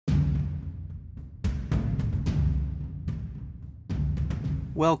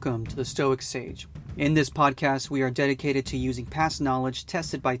Welcome to the Stoic Sage. In this podcast, we are dedicated to using past knowledge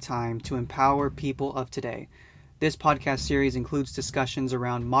tested by time to empower people of today. This podcast series includes discussions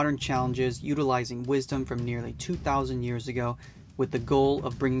around modern challenges utilizing wisdom from nearly 2,000 years ago with the goal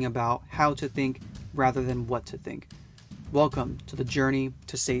of bringing about how to think rather than what to think. Welcome to the journey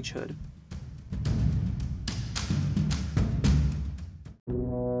to sagehood.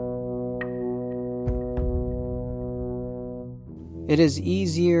 It is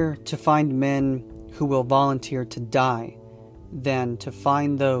easier to find men who will volunteer to die than to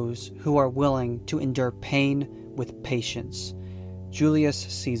find those who are willing to endure pain with patience. Julius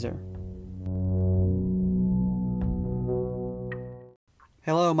Caesar.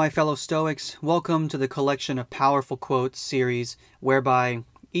 Hello, my fellow Stoics. Welcome to the Collection of Powerful Quotes series, whereby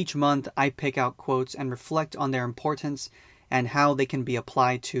each month I pick out quotes and reflect on their importance and how they can be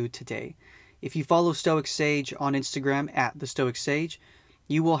applied to today. If you follow Stoic Sage on Instagram at The Stoic Sage,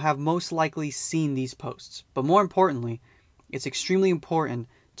 you will have most likely seen these posts. But more importantly, it's extremely important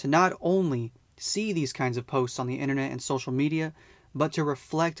to not only see these kinds of posts on the internet and social media, but to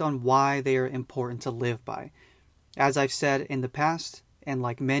reflect on why they are important to live by. As I've said in the past, and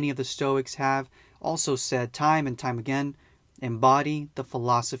like many of the Stoics have also said time and time again, embody the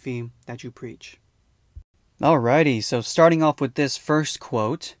philosophy that you preach. Alrighty, so starting off with this first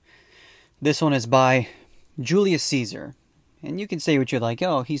quote. This one is by Julius Caesar. And you can say what you like,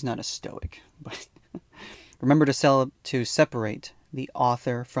 oh, he's not a Stoic. But remember to separate the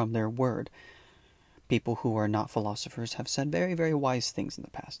author from their word. People who are not philosophers have said very, very wise things in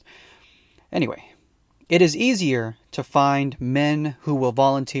the past. Anyway, it is easier to find men who will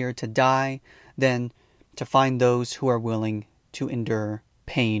volunteer to die than to find those who are willing to endure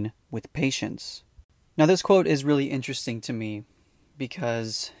pain with patience. Now, this quote is really interesting to me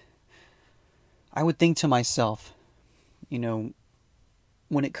because I would think to myself, when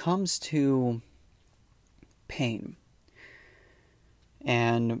it comes to pain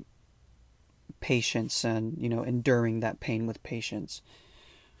and patience and, enduring that pain with patience,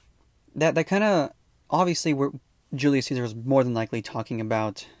 that kind of, obviously, Julius Caesar was more than likely talking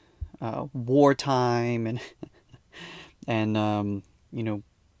about wartime and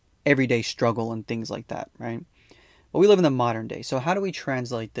everyday struggle and things like that, right? But we live in the modern day, so how do we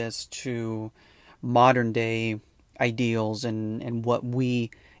translate this to modern day ideals and what we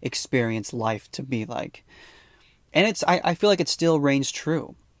experience life to be like? And I feel like it still reigns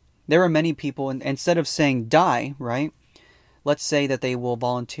true. There are many people, and instead of saying die, right, let's say that they will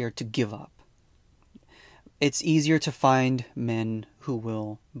volunteer to give up. It's easier to find men who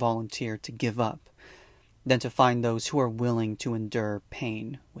will volunteer to give up than to find those who are willing to endure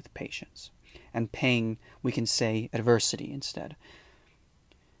pain with patience. And pain, we can say adversity instead.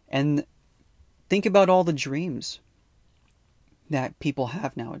 And think about all the dreams that people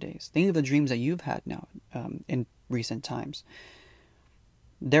have nowadays. Think of the dreams that you've had now in recent times.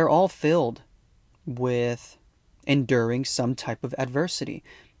 They're all filled with enduring some type of adversity,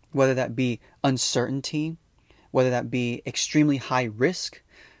 whether that be uncertainty, whether that be extremely high risk,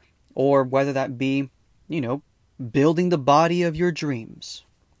 or whether that be, building the body of your dreams,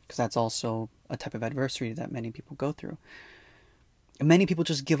 because that's also a type of adversity that many people go through. And many people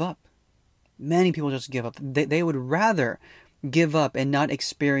just give up. Many people just give up. They would rather give up and not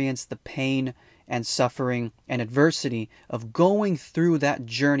experience the pain and suffering and adversity of going through that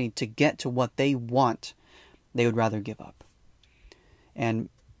journey to get to what they want. They would rather give up. And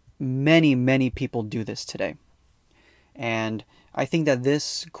many, many people do this today. And I think that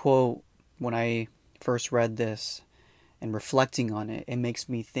this quote, when I first read this and reflecting on it, it makes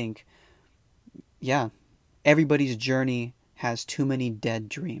me think, yeah, everybody's journey has too many dead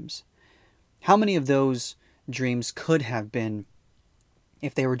dreams. How many of those dreams could have been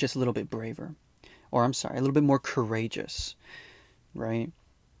if they were just a little bit braver? Or, a little bit more courageous, right?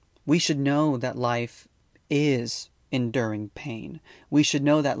 We should know that life is enduring pain. We should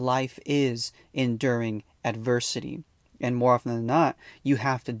know that life is enduring adversity. And more often than not, you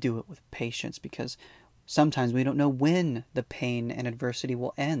have to do it with patience because sometimes we don't know when the pain and adversity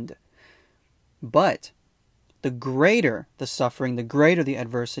will end. But the greater the suffering, the greater the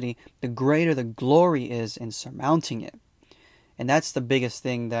adversity, the greater the glory is in surmounting it. And that's the biggest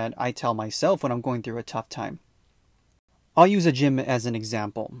thing that I tell myself when I'm going through a tough time. I'll use a gym as an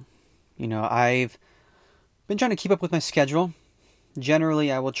example. I've been trying to keep up with my schedule.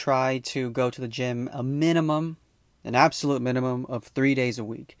 Generally, I will try to go to the gym an absolute minimum of 3 days a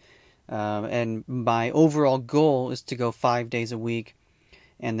week. And my overall goal is to go 5 days a week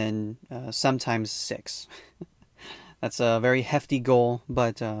and then sometimes 6. That's a very hefty goal,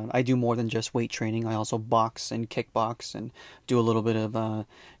 but I do more than just weight training. I also box and kickbox and do a little bit of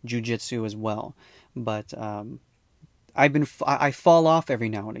jujitsu as well. But I fall off every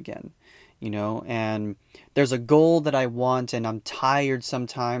now and again, and there's a goal that I want, and I'm tired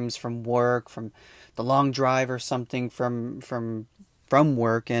sometimes from work, from the long drive or something from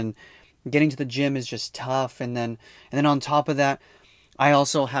work, and getting to the gym is just tough. And then on top of that, I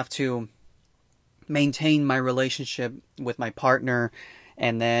also have to maintain my relationship with my partner,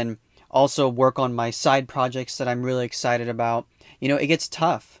 and then also work on my side projects that I'm really excited about. It gets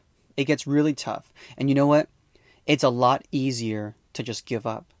tough. It gets really tough. And you know what? It's a lot easier to just give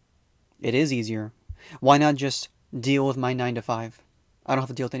up. It is easier. Why not just deal with my 9 to 5? I don't have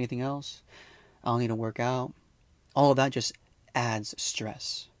to deal with anything else. I don't need to work out. All of that just adds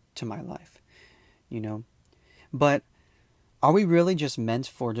stress to my life, But are we really just meant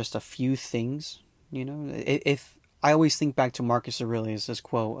for just a few things? If I always think back to Marcus Aurelius, this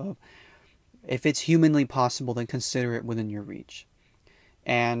quote of, if it's humanly possible, then consider it within your reach.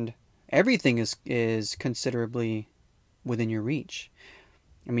 And everything is considerably within your reach.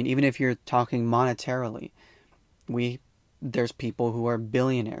 I mean, even if you're talking monetarily, there's people who are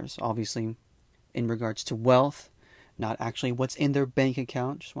billionaires, obviously, in regards to wealth, not actually what's in their bank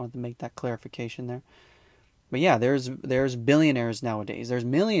account. Just wanted to make that clarification there. But yeah, there's billionaires nowadays. There's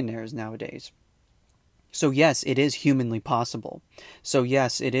millionaires nowadays. So yes, it is humanly possible. So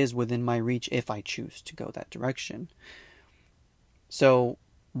yes, it is within my reach if I choose to go that direction. So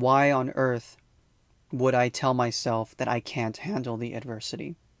why on earth would I tell myself that I can't handle the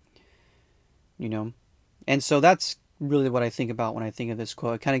adversity? And so that's really what I think about when I think of this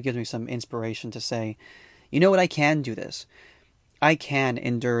quote. It kind of gives me some inspiration to say, you know what, I can do this. I can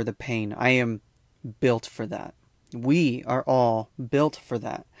endure the pain. I am built for that. We are all built for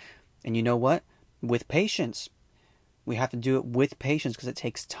that. And you know what? With patience. We have to do it with patience because it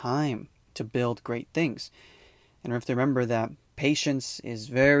takes time to build great things. And we have to remember that patience is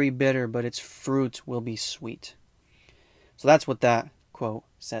very bitter, but its fruit will be sweet. So that's what that quote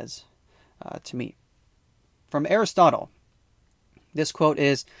says to me. From Aristotle, this quote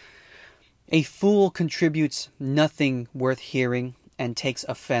is, "A fool contributes nothing worth hearing and takes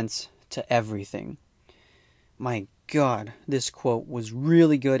offense to everything." My God, this quote was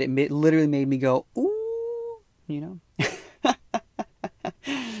really good. It literally made me go, ooh,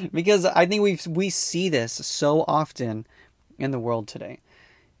 because I think we see this so often in the world today,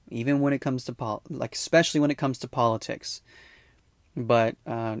 even when it comes to especially when it comes to politics, but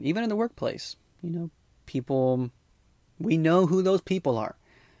even in the workplace, people, we know who those people are.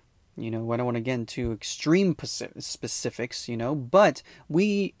 I don't want to get into extreme specifics, but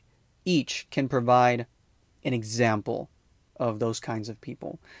we each can provide an example of those kinds of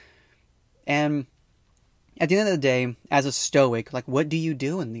people. And at the end of the day, as a Stoic, what do you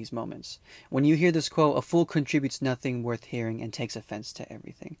do in these moments? When you hear this quote, "A fool contributes nothing worth hearing and takes offense to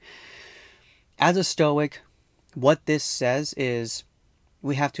everything." As a Stoic, what this says is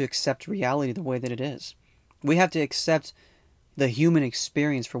we have to accept reality the way that it is. We have to accept the human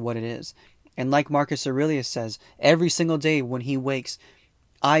experience for what it is. And like Marcus Aurelius says, every single day when he wakes,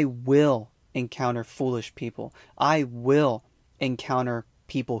 I will encounter foolish people. I will encounter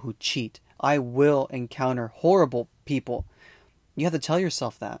people who cheat. I will encounter horrible people. You have to tell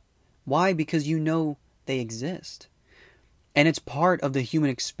yourself that. Why? Because you know they exist. And it's part of the human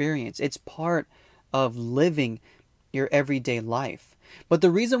experience. It's part of living your everyday life. But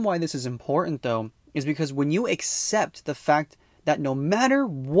the reason why this is important, though, is because when you accept the fact that no matter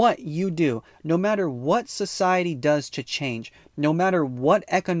what you do, no matter what society does to change, no matter what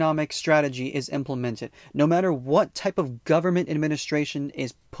economic strategy is implemented, no matter what type of government administration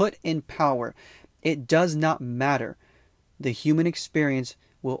is put in power, it does not matter. The human experience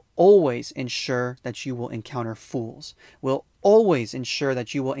will always ensure that you will encounter fools, will always ensure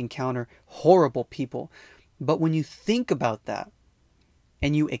that you will encounter horrible people. But when you think about that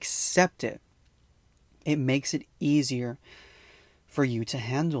and you accept it, it makes it easier for you to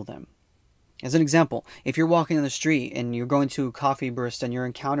handle them. As an example, if you're walking on the street and you're going to a coffee barista and you're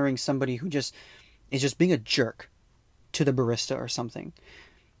encountering somebody who is just being a jerk to the barista or something,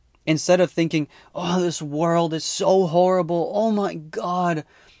 instead of thinking, "Oh, this world is so horrible. Oh my God,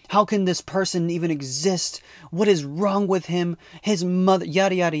 how can this person even exist? What is wrong with him? His mother,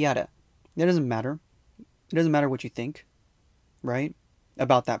 yada, yada, yada." It doesn't matter. It doesn't matter what you think, right?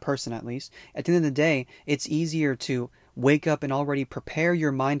 About that person, at least. At the end of the day, it's easier to wake up and already prepare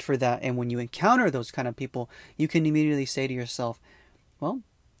your mind for that. And when you encounter those kind of people, you can immediately say to yourself, well,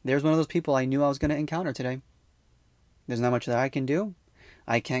 there's one of those people I knew I was going to encounter today. There's not much that I can do.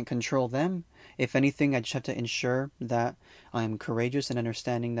 I can't control them. If anything, I just have to ensure that I am courageous and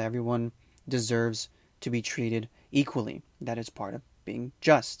understanding that everyone deserves to be treated equally. That is part of being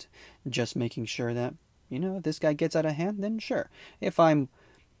just. Just making sure that, if this guy gets out of hand, then sure. If I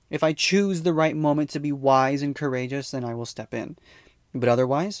choose the right moment to be wise and courageous, then I will step in. But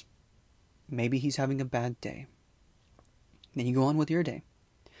otherwise, maybe he's having a bad day. Then you go on with your day.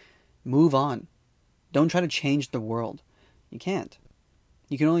 Move on. Don't try to change the world. You can't.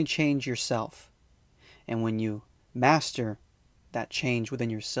 You can only change yourself. And when you master that change within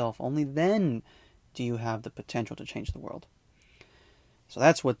yourself, only then do you have the potential to change the world. So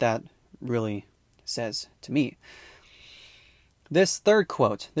that's what that really says to me. This third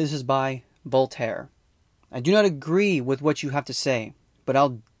quote, this is by Voltaire. I do not agree with what you have to say, but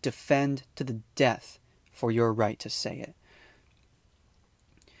I'll defend to the death for your right to say it.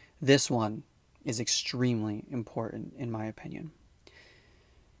 This one is extremely important in my opinion.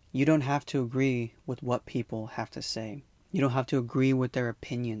 You don't have to agree with what people have to say. You don't have to agree with their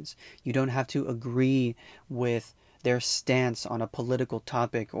opinions. You don't have to agree with their stance on a political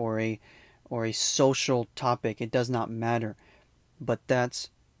topic or a social topic. It does not matter. But that's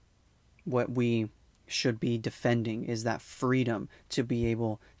what we should be defending, is that freedom to be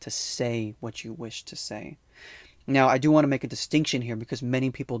able to say what you wish to say. Now, I do want to make a distinction here because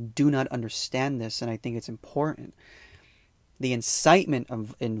many people do not understand this, and I think it's important. The incitement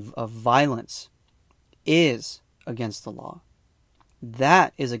of violence is against the law.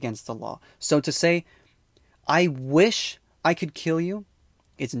 That is against the law. So to say, I wish I could kill you,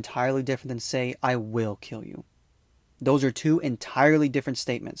 it's entirely different than say, I will kill you. Those are two entirely different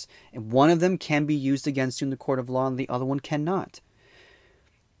statements. And one of them can be used against you in the court of law and the other one cannot.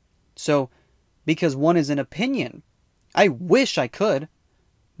 So, because one is an opinion, I wish I could,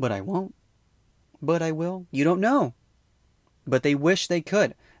 but I won't. But I will. You don't know. But they wish they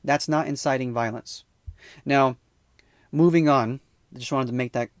could. That's not inciting violence. Now, moving on, I just wanted to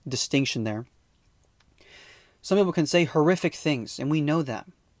make that distinction there. Some people can say horrific things, and we know that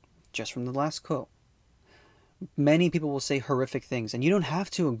just from the last quote. Many people will say horrific things, and you don't have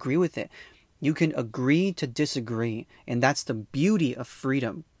to agree with it. You can agree to disagree, and that's the beauty of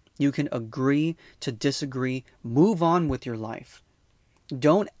freedom. You can agree to disagree, move on with your life.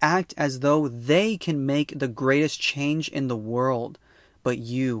 Don't act as though they can make the greatest change in the world, but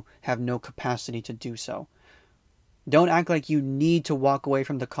you have no capacity to do so. Don't act like you need to walk away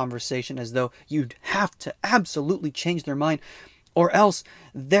from the conversation as though you have to absolutely change their mind, or else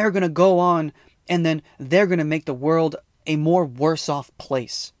they're going to go on and then they're going to make the world a more worse off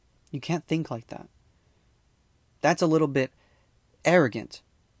place. You can't think like that. That's a little bit arrogant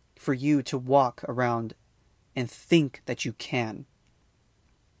for you to walk around and think that you can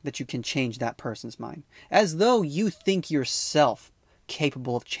change that person's mind, as though you think yourself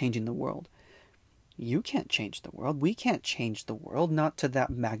capable of changing the world. You can't change the world. We can't change the world, not to that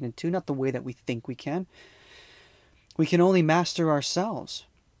magnitude, not the way that we think we can. We can only master ourselves.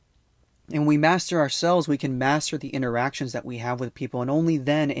 And when we master ourselves, we can master the interactions that we have with people. And only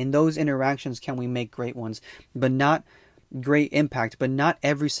then, in those interactions, can we make great ones. But not great impact. But not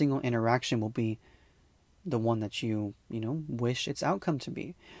every single interaction will be the one that you wish its outcome to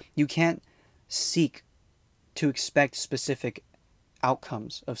be. You can't seek to expect specific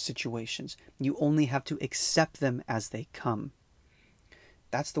outcomes of situations. You only have to accept them as they come.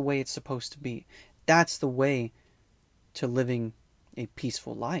 That's the way it's supposed to be. That's the way to living a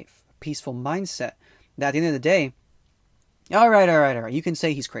peaceful life, a peaceful mindset. That at the end of the day, all right, you can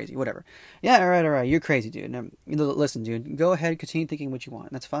say he's crazy, whatever. Yeah, all right, you're crazy, dude. Now, listen, dude, go ahead, continue thinking what you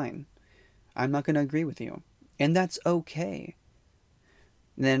want. That's fine. I'm not going to agree with you. And that's okay.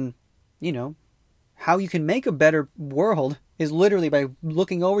 Then, how you can make a better world is literally by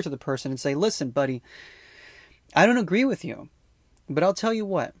looking over to the person and say, listen, buddy, I don't agree with you, but I'll tell you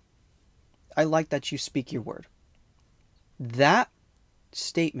what, I like that you speak your word. That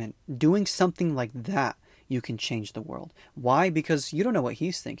statement, doing something like that, you can change the world. Why? Because you don't know what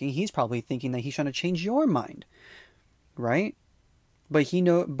he's thinking. He's probably thinking that he's trying to change your mind, right? But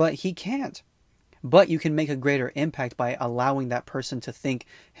he can't. But you can make a greater impact by allowing that person to think,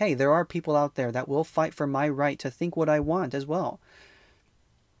 hey, there are people out there that will fight for my right to think what I want as well.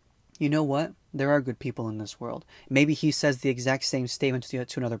 You know what? There are good people in this world. Maybe he says the exact same statement to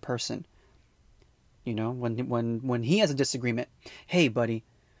another person. When he has a disagreement, hey, buddy,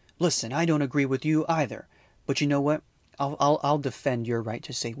 listen, I don't agree with you either. But you know what? I'll defend your right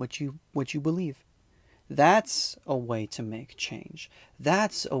to say what you believe. That's a way to make change.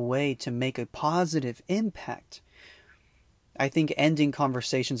 That's a way to make a positive impact. I think ending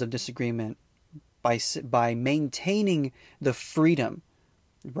conversations of disagreement by maintaining the freedom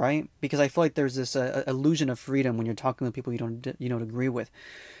right? Because I feel like there's this illusion of freedom when you're talking with people you don't agree with.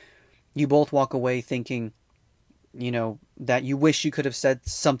 You both walk away thinking, that you wish you could have said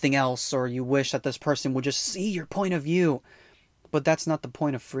something else, or you wish that this person would just see your point of view. But that's not the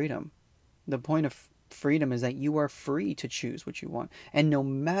point of freedom. The point of freedom is that you are free to choose what you want. And no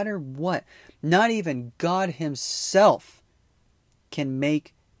matter what, not even God himself can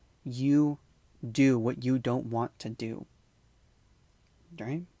make you do what you don't want to do.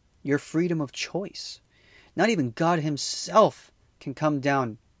 Right? Your freedom of choice. Not even God himself can come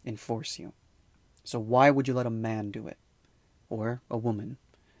down and force you. So why would you let a man do it? Or a woman?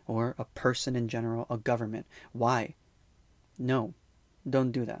 Or a person in general, a government? Why? No,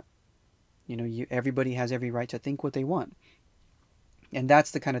 don't do that. Everybody has every right to think what they want. And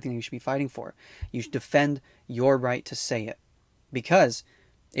that's the kind of thing you should be fighting for. You should defend your right to say it. Because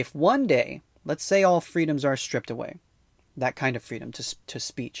if one day, let's say all freedoms are stripped away, that kind of freedom to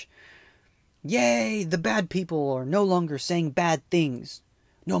speech. Yay, the bad people are no longer saying bad things.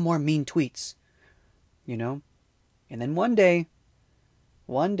 No more mean tweets. And then one day,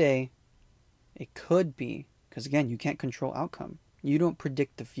 it could be, because again, you can't control outcome. You don't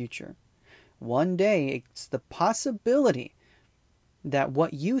predict the future. One day, it's the possibility that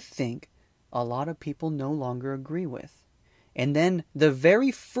what you think, a lot of people no longer agree with. And then the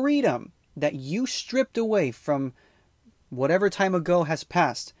very freedom that you stripped away from whatever time ago has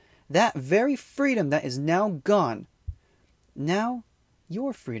passed, that very freedom that is now gone, now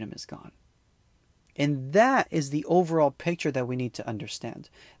your freedom is gone. And that is the overall picture that we need to understand.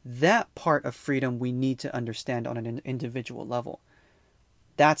 That part of freedom we need to understand on an individual level.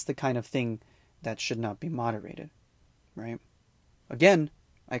 That's the kind of thing that should not be moderated, right? Again,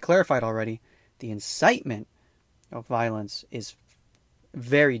 I clarified already, the incitement of violence is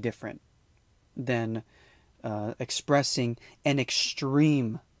very different than expressing an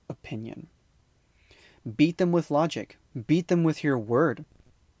extreme opinion. Beat them with logic. Beat them with your word.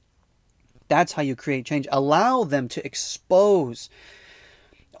 That's how you create change. Allow them to expose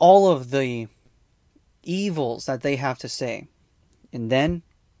all of the evils that they have to say. And then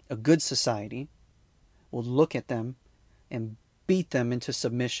a good society will look at them and beat them into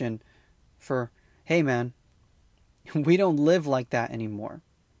submission for, hey man, we don't live like that anymore.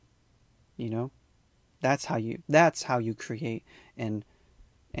 That's how you create and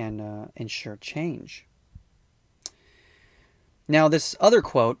ensure change. Now this other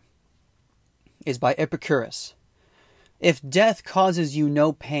quote is by Epicurus. If death causes you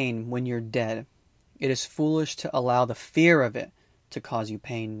no pain when you're dead, it is foolish to allow the fear of it to cause you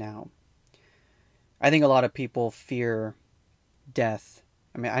pain now. I think a lot of people fear death.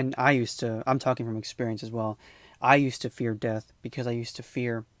 I mean, I'm talking from experience as well. I used to fear death because I used to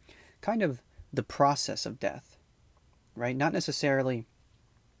fear kind of the process of death, right? Not necessarily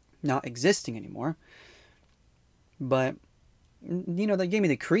not existing anymore, but, that gave me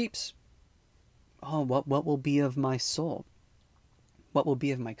the creeps. Oh, what will be of my soul? What will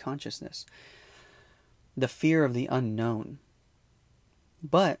be of my consciousness? The fear of the unknown.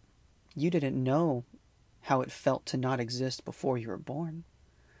 But you didn't know how it felt to not exist before you were born.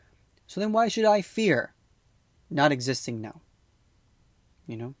 So then why should I fear not existing now?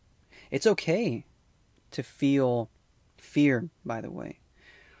 It's okay to feel fear, by the way.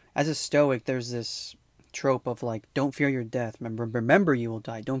 As a Stoic, there's this trope of like, don't fear your death. Remember you will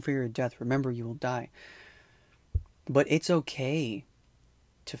die. Don't fear your death. Remember you will die. But it's okay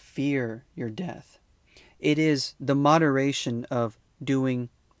to fear your death. It is the moderation of doing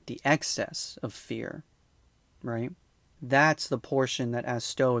the excess of fear, right? That's the portion that as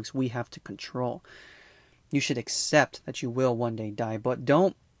Stoics we have to control. You should accept that you will one day die, but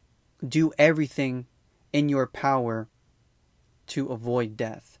don't do everything in your power to avoid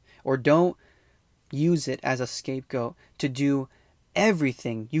death. Or don't use it as a scapegoat to do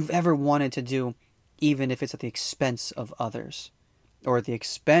everything you've ever wanted to do, even if it's at the expense of others or at the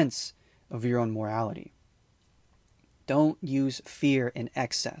expense of your own morality. Don't use fear in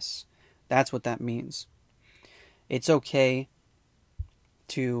excess. That's what that means. It's okay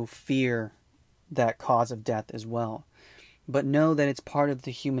to fear that cause of death as well, but know that it's part of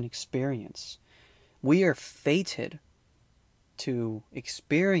the human experience. We are fated to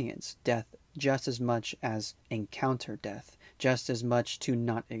experience death just as much as encounter death, just as much to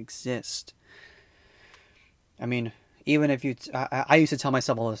not exist. I mean, even if I used to tell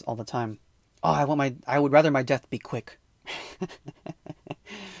myself all the time, oh, I would rather my death be quick.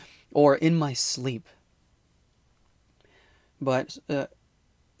 Or in my sleep. But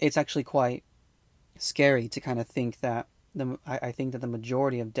it's actually quite scary to kind of think that I think that the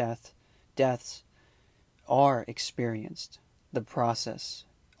majority of deaths are experienced. The process,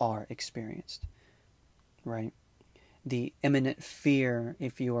 are experienced, right? The imminent fear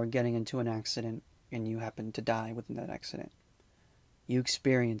if you are getting into an accident and you happen to die within that accident. You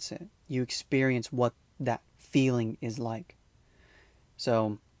experience it. You experience what that feeling is like.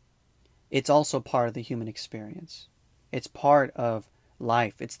 So it's also part of the human experience. It's part of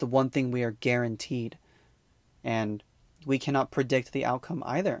life. It's the one thing we are guaranteed. And we cannot predict the outcome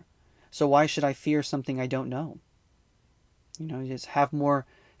either. So why should I fear something I don't know? Just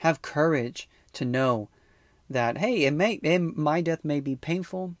have courage to know that, hey, my death may be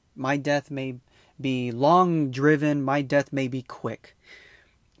painful, my death may be long driven, my death may be quick.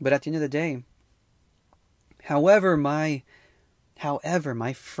 But at the end of the day, however my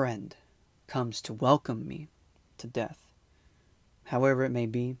friend comes to welcome me to death, however it may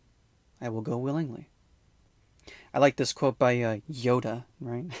be, I will go willingly. I like this quote by Yoda,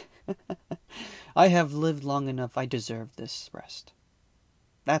 right? I have lived long enough, I deserve this rest.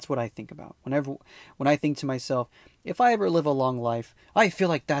 That's what I think about. When I think to myself, if I ever live a long life, I feel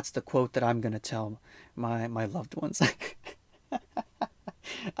like that's the quote that I'm going to tell my loved ones.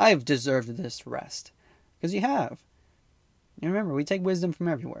 I have deserved this rest. Because you have. And remember, we take wisdom from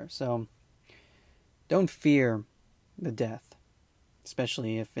everywhere. So don't fear the death.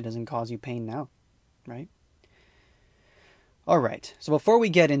 Especially if it doesn't cause you pain now. Right? Alright. So before we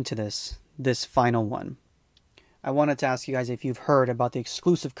get into this final one, I wanted to ask you guys if you've heard about the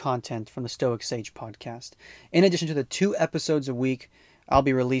exclusive content from the Stoic Sage podcast. In addition to the 2 episodes a week, I'll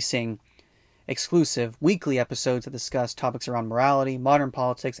be releasing exclusive weekly episodes that discuss topics around morality, modern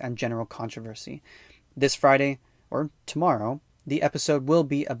politics, and general controversy. This Friday, or tomorrow, the episode will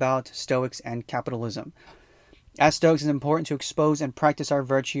be about Stoics and capitalism. As Stoics, it's important to expose and practice our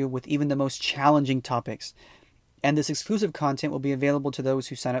virtue with even the most challenging topics. And this exclusive content will be available to those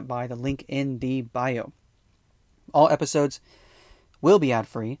who sign up by the link in the bio. All episodes will be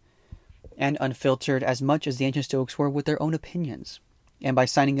ad-free and unfiltered as much as the ancient Stoics were with their own opinions. And by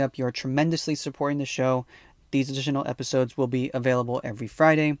signing up, you're tremendously supporting the show. These additional episodes will be available every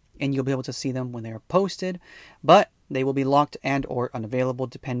Friday, and you'll be able to see them when they are posted, but they will be locked and or unavailable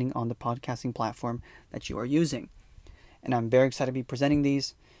depending on the podcasting platform that you are using. And I'm very excited to be presenting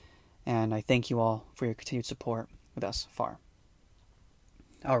these, and I thank you all for your continued support thus far.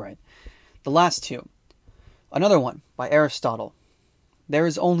 All right, the last 2. Another one by Aristotle. There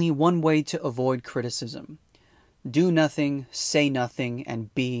is only one way to avoid criticism. Do nothing, say nothing,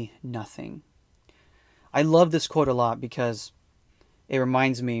 and be nothing. I love this quote a lot because it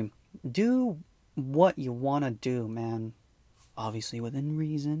reminds me, do what you want to do, man. Obviously within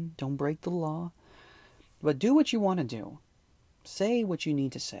reason. Don't break the law. But do what you want to do. Say what you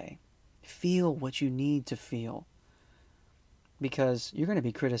need to say. Feel what you need to feel. Because you're going to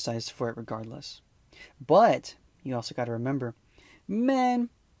be criticized for it regardless. But you also got to remember, man,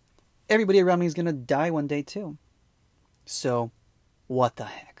 everybody around me is going to die one day too. So, what the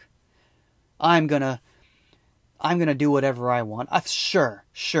heck? I'm going to do whatever I want. Sure,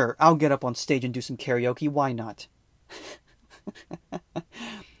 I'll get up on stage and do some karaoke. Why not?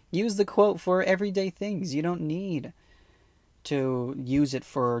 Use the quote for everyday things. You don't need to use it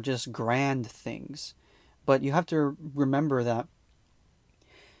for just grand things. But you have to remember that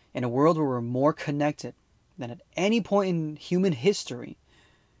in a world where we're more connected than at any point in human history,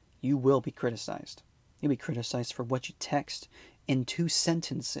 you will be criticized. You'll be criticized for what you text in 2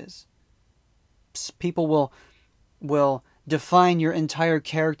 sentences. People will define your entire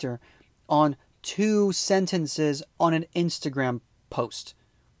character on 2 sentences on an Instagram post.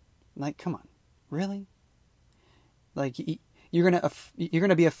 Like, come on, really? Like, you're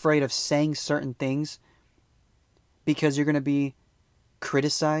gonna be afraid of saying certain things because you're gonna be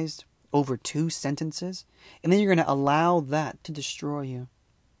criticized over 2 sentences, and then you're gonna allow that to destroy you.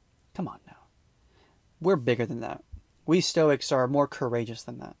 Come on now. We're bigger than that. We Stoics are more courageous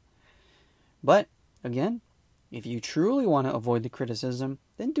than that. But again, if you truly want to avoid the criticism,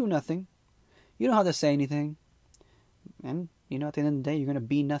 then do nothing. You don't have to say anything. And, at the end of the day, you're going to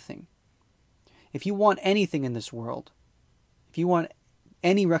be nothing. If you want anything in this world, if you want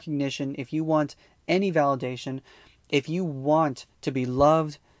any recognition, if you want any validation, if you want to be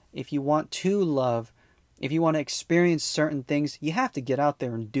loved, if you want to love, if you want to experience certain things, you have to get out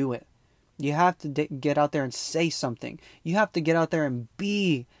there and do it. You have to get out there and say something. You have to get out there and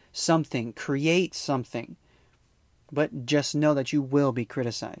be something, create something. But just know that you will be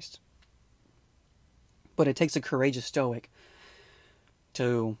criticized. But it takes a courageous Stoic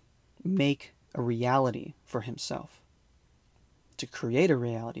to make a reality for himself. To create a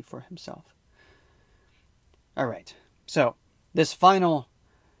reality for himself. All right. So, this final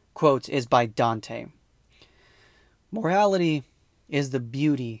quote is by Dante. Morality is the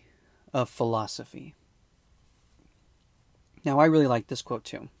beauty of philosophy. Now, I really like this quote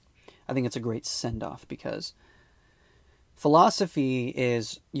too. I think it's a great send-off because philosophy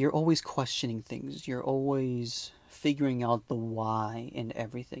is, you're always questioning things. You're always figuring out the why in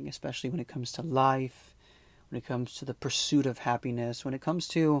everything, especially when it comes to life, when it comes to the pursuit of happiness, when it comes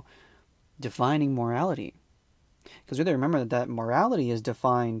to defining morality. Because we have to remember that morality is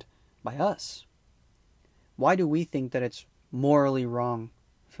defined by us. Why do we think that it's morally wrong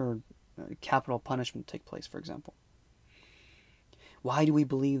for capital punishment to take place, for example? Why do we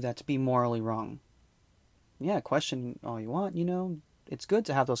believe that to be morally wrong? Yeah, question all you want, it's good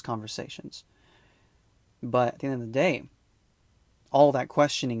to have those conversations. But at the end of the day, all that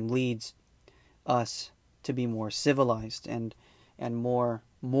questioning leads us to be more civilized and more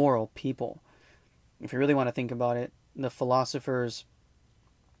moral people. If you really want to think about it, the philosophers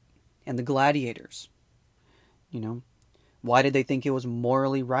and the gladiators, why did they think it was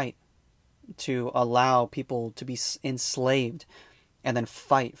morally right to allow people to be enslaved and then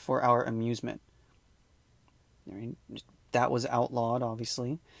fight for our amusement? I mean, that was outlawed,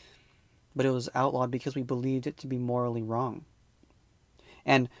 obviously, but it was outlawed because we believed it to be morally wrong.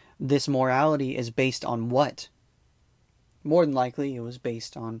 And this morality is based on what? More than likely, it was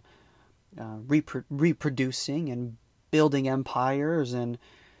based on reproducing and building empires. And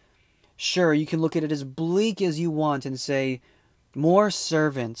sure, you can look at it as bleak as you want and say, more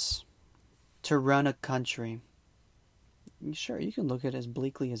servants to run a country. Sure, you can look at it as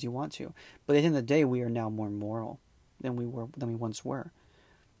bleakly as you want to. But at the end of the day, we are now more moral than we once were.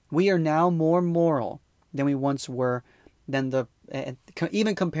 We are now more moral than we once were,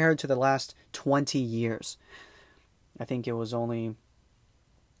 even compared to the last 20 years. I think it was only,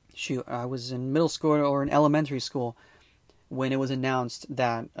 I was in middle school or in elementary school when it was announced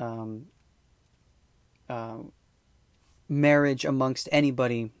that marriage amongst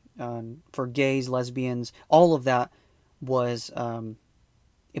anybody, for gays, lesbians, all of that was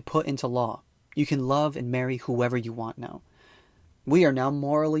put into law. You can love and marry whoever you want now. We are now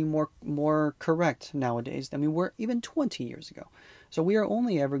morally more correct nowadays than we were even 20 years ago. So we are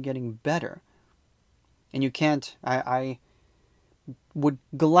only ever getting better. And you can't, I would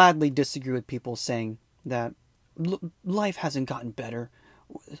gladly disagree with people saying that life hasn't gotten better.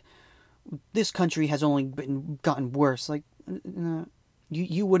 This country has only gotten worse. Like,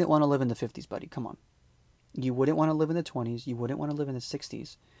 you wouldn't want to live in the 50s, buddy. Come on. You wouldn't want to live in the 20s. You wouldn't want to live in the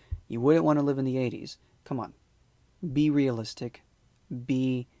 60s. You wouldn't want to live in the 80s. Come on. Be realistic.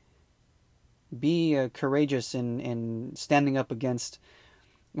 Be courageous in standing up against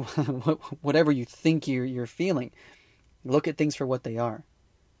whatever you think you're feeling. Look at things for what they are.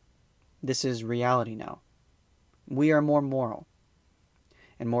 This is reality now. We are more moral.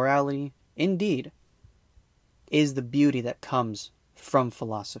 And morality, indeed, is the beauty that comes from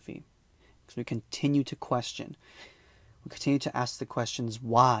philosophy. Because we continue to question. We continue to ask the questions,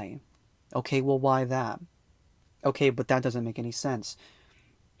 why? Okay, well, why that? Okay, but that doesn't make any sense.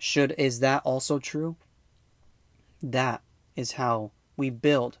 Is that also true? That is how we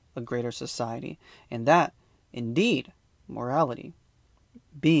build a greater society. And that, indeed, morality,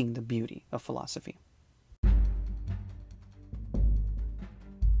 being the beauty of philosophy.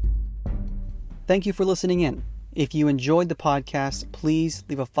 Thank you for listening in. If you enjoyed the podcast, please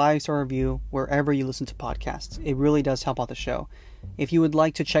leave a 5-star review wherever you listen to podcasts. It really does help out the show. If you would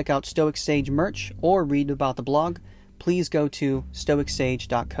like to check out Stoic Sage merch or read about the blog, please go to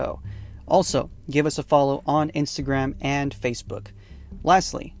stoicsage.co. Also, give us a follow on Instagram and Facebook.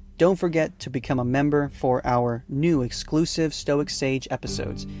 Lastly, don't forget to become a member for our new exclusive Stoic Sage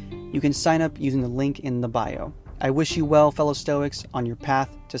episodes. You can sign up using the link in the bio. I wish you well, fellow Stoics, on your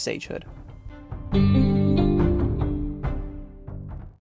path to sagehood.